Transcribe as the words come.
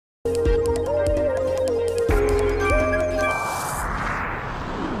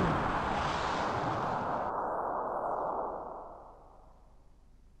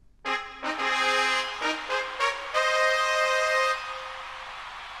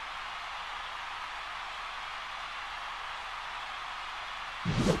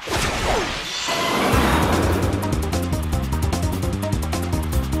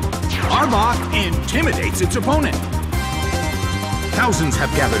Arbok intimidates its opponent. Thousands have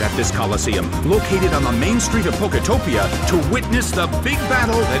gathered at this Coliseum, located on the main street of Poketopia, to witness the big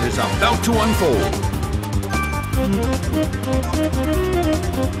battle that is about to unfold.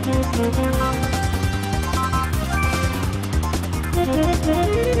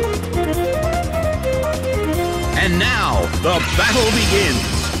 And now, the battle begins.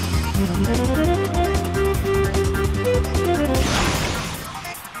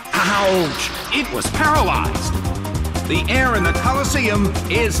 Ouch! It was paralyzed. The air in the Coliseum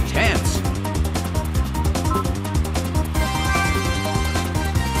is tense.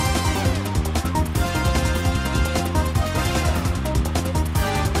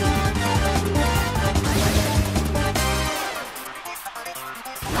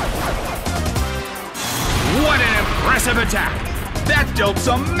 What an impressive attack! That dealt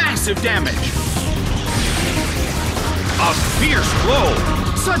some massive damage. A fierce blow!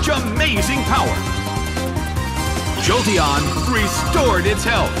 Such amazing power! Jolteon restored its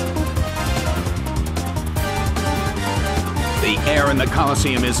health. The air in the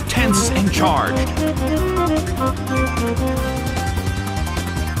Coliseum is tense and charged.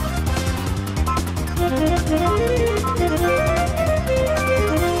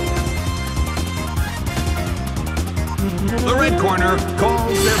 The red corner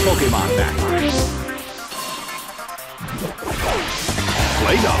calls their Pokémon back.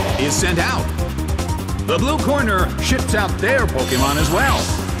 Play-Doh is sent out. The blue corner ships out their Pokémon as well.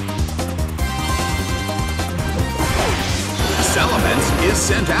 Salamence is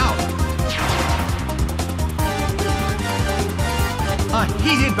sent out. A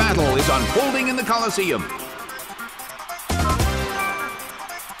heated battle is unfolding in the Coliseum.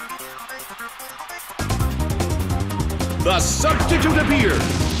 The substitute appears.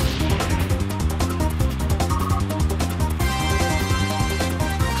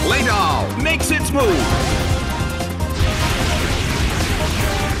 Play-Doh makes its move.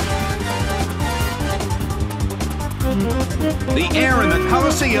 The air in the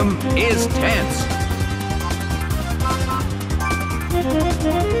Coliseum is tense.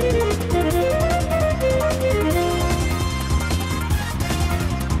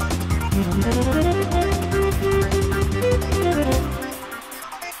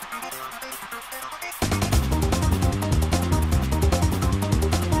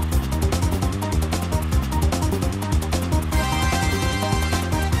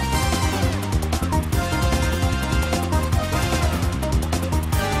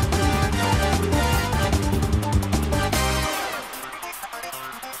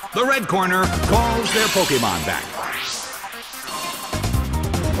 The red corner calls their Pokémon back.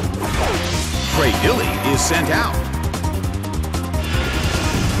 Dilly is sent out.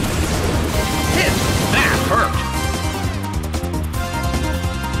 Hit! That hurt!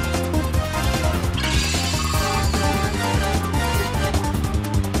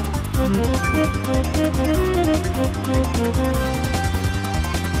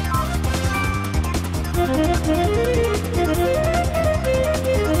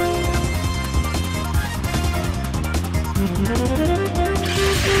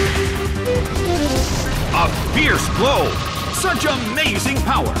 A fierce blow! Such amazing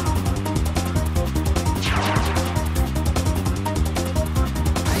power!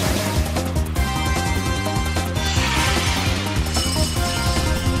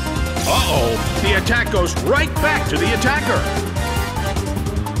 Uh-oh! The attack goes right back to the attacker!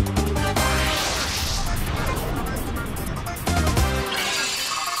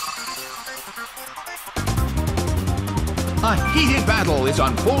 A heated battle is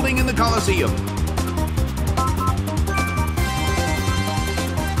unfolding in the Coliseum.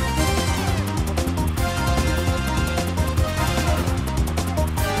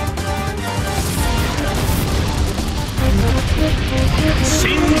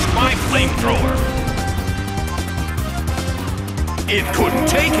 Singed by flamethrower. It couldn't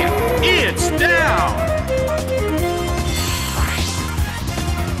take it. It's down.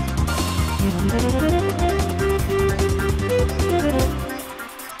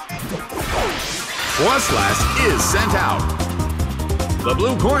 Swaslash is sent out. The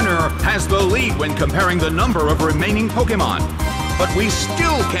blue corner has the lead when comparing the number of remaining Pokémon, but we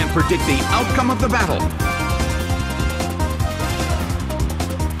still can't predict the outcome of the battle.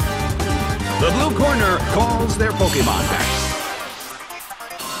 The blue corner calls their Pokémon back.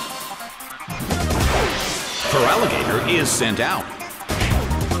 Feraligatr is sent out.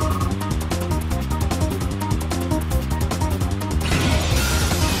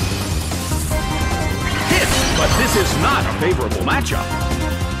 Hit, but this this is not a favorable matchup.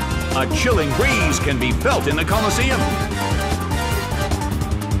 A chilling breeze can be felt in the Colosseum.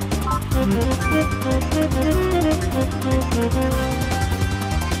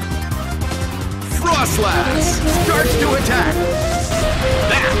 Frostlass starts to attack.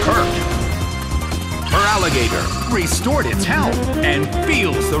 That hurt. Her alligator restored its health and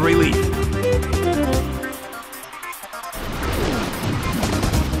feels the relief.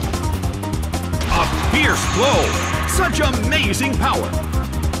 A fierce blow. Such amazing power.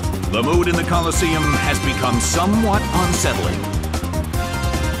 The mood in the Colosseum has become somewhat unsettling.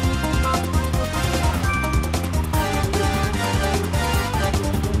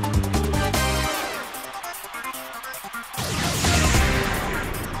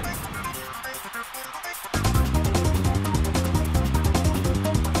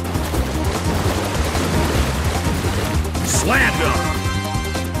 Slammed him!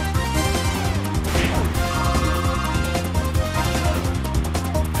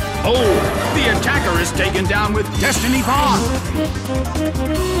 Oh, the attacker is taken down with Destiny Bond!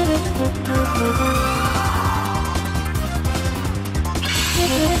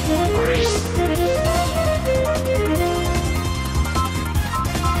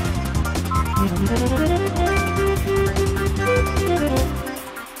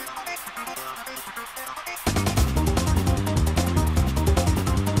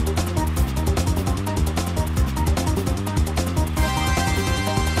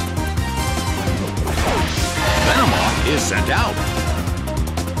 Is sent out.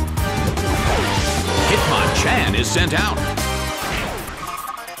 Hitmonchan is sent out.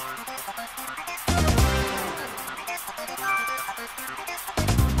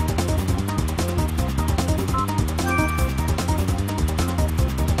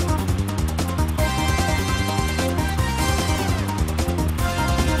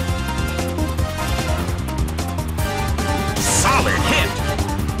 Solid hit.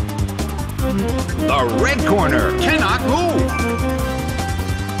 The red corner cannot move.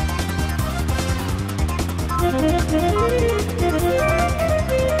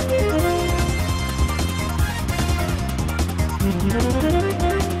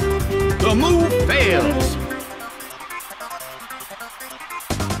 The move fails.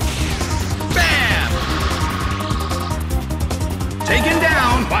 Bam! Taken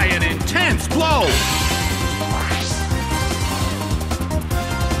down by an intense blow.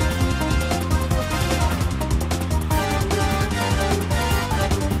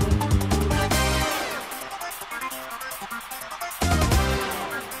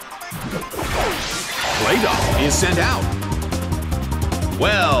 Is sent out.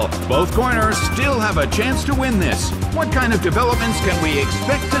 Well, both corners still have a chance to win this. What kind of developments can we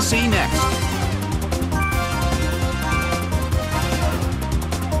expect to see next?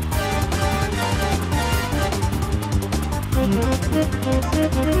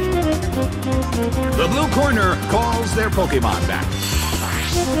 The blue corner calls their Pokemon back.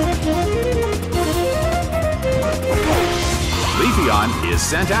 Leafeon is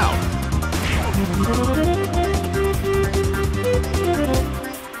sent out.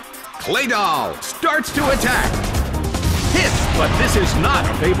 Claydol starts to attack. Hit, but this is not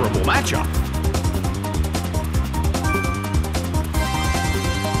a favorable matchup.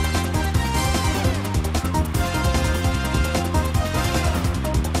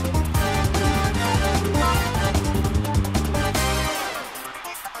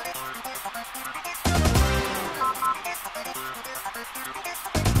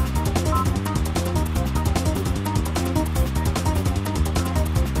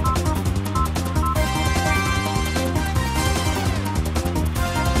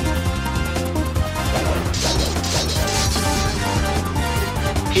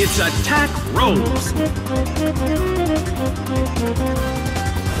 Its attack rose.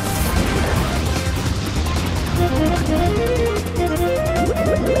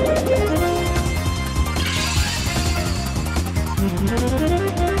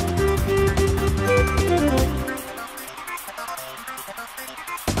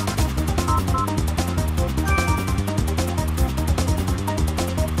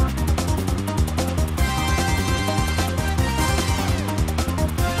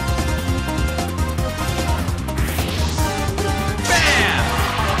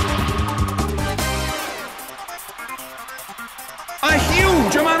 A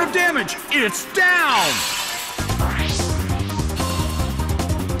huge amount of damage! It's down!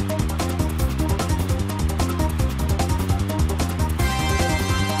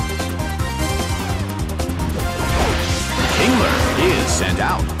 Kingler is sent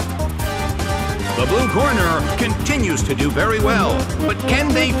out. The blue corner continues to do very well, but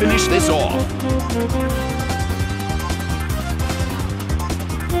can they finish this off?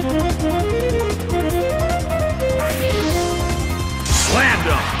 Slammed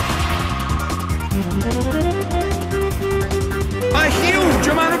him! A huge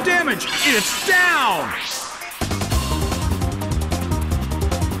amount of damage! It's down!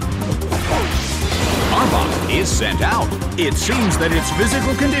 Arbok is sent out. It seems that its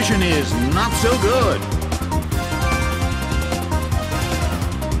physical condition is not so good.